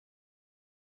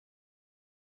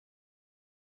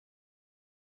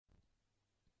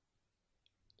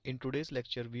In today's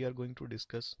lecture, we are going to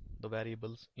discuss the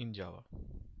variables in Java.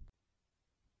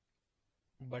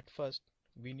 But first,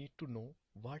 we need to know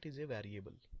what is a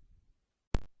variable.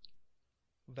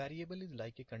 Variable is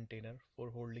like a container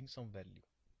for holding some value.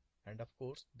 And of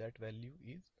course, that value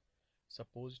is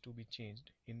supposed to be changed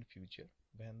in future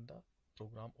when the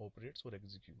program operates or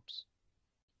executes.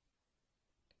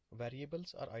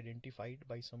 Variables are identified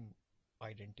by some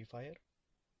identifier.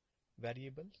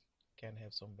 Variables can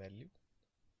have some value,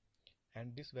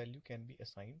 and this value can be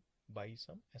assigned by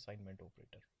some assignment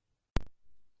operator.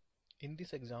 In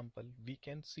this example, we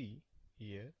can see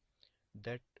here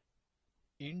that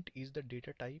int is the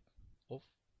data type of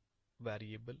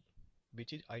variable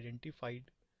which is identified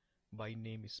by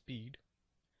name speed,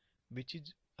 which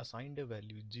is assigned a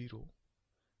value 0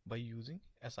 by using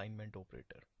assignment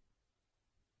operator.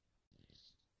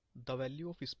 The value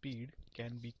of speed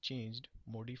can be changed,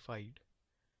 modified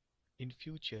in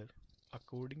future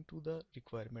according to the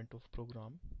requirement of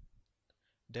program.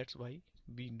 That's why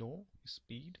we know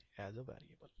speed as a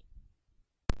variable.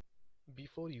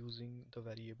 Before using the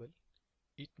variable,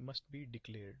 it must be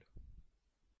declared.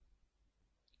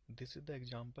 This is the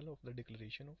example of the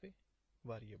declaration of a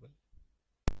variable.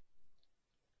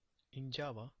 In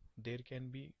Java, there can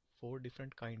be 4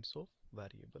 different kinds of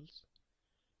variables.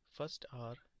 First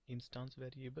are instance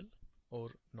variable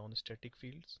or non-static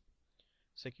fields.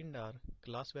 Second are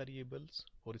class variables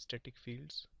or static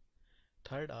fields.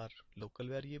 Third are local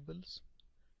variables.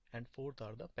 And fourth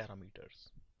are the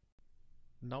parameters.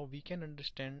 Now we can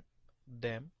understand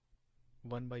them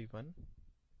one by one.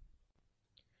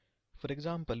 For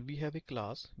example, we have a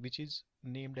class which is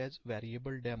named as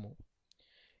variable demo.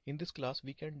 In this class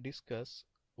we can discuss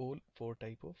all 4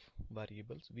 types of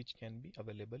variables which can be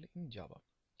available in Java.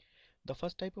 The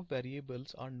first type of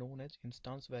variables are known as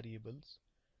instance variables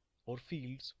or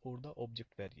fields or the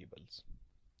object variables.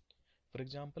 For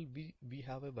example, we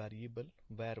have a variable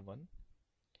var1.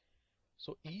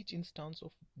 So each instance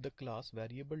of the class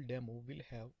variable demo will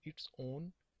have its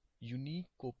own unique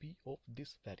copy of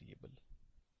this variable.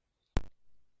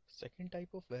 Second type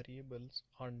of variables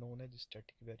are known as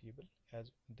static variable,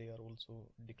 as they are also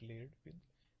declared with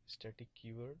static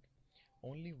keyword.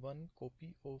 Only one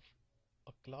copy of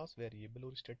a class variable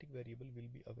or static variable will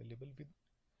be available with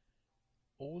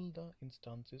all the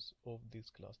instances of this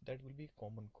class. That will be a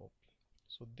common copy.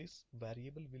 So this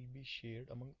variable will be shared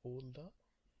among all the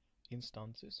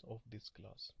instances of this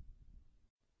class.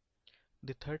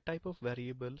 The third type of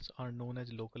variables are known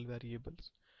as local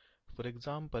variables. For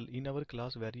example, in our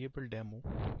class variable demo,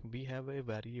 we have a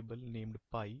variable named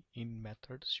pi in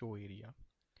method showArea.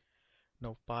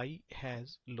 Now pi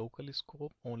has local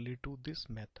scope only to this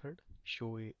method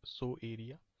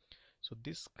showArea. So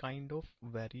this kind of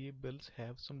variables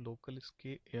have some local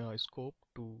scope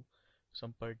to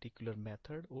some particular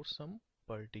method or some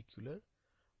particular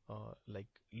like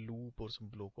loop or some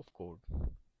block of code.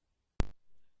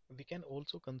 We can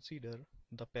also consider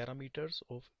the parameters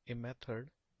of a method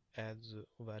as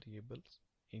variables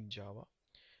in Java.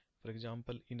 For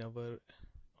example, in our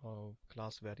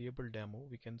class variable demo,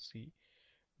 we can see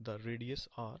the radius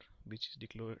r, which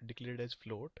is declared as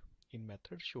float in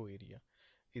method showArea,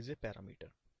 is a parameter.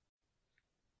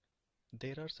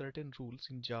 There are certain rules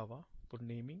in Java for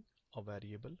naming a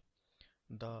variable.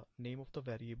 The name of the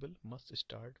variable must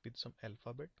start with some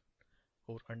alphabet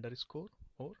or underscore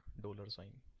or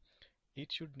 $sign. It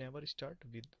should never start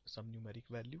with some numeric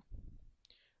value.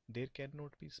 There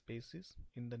cannot be spaces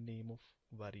in the name of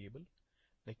variable.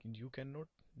 Like you cannot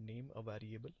name a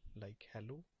variable like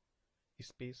hello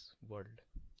space world.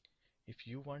 If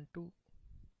you want to,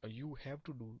 you have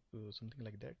to do something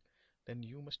like that, then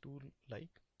you must do like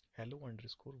hello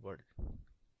underscore world.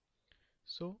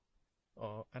 So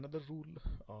another rule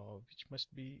which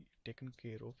must be taken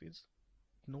care of is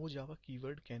no Java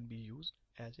keyword can be used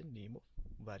as a name of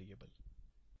variable.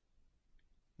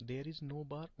 There is no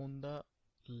bar on the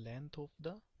length of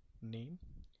the name.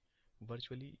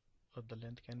 Virtually the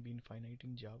length can be infinite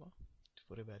in Java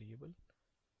for a variable.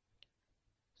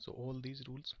 So all these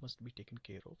rules must be taken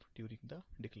care of during the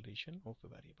declaration of a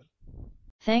variable.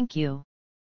 Thank you.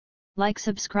 Like,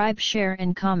 subscribe, share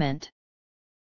and comment.